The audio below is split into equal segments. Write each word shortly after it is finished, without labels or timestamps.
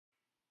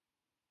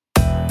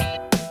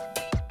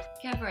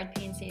Caveride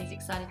PNC is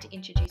excited to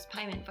introduce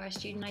payment via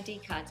student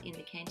ID cards in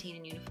the canteen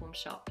and uniform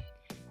shop.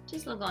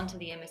 Just log on to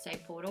the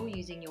MSA portal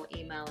using your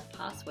email and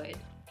password.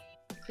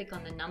 Click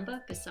on the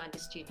number beside the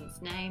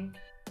student's name,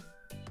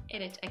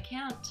 edit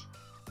account,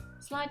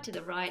 slide to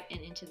the right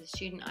and enter the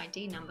student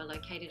ID number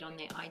located on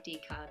their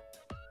ID card.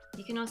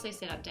 You can also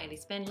set up daily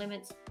spend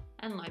limits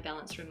and low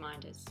balance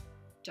reminders.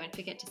 Don't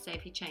forget to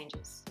save your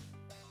changes.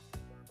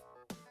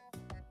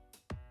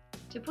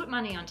 To put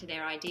money onto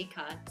their ID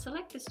card,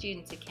 select the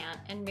student's account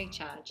and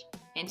recharge.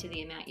 Enter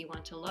the amount you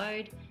want to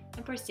load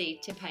and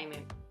proceed to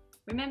payment.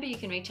 Remember, you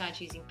can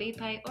recharge using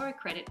BPay or a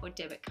credit or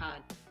debit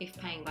card. If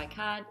paying by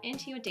card,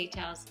 enter your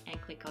details and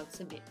click on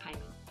Submit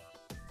Payment.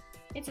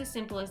 It's as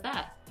simple as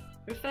that.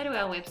 Refer to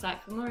our website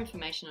for more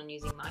information on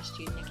using My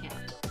Student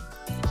Account.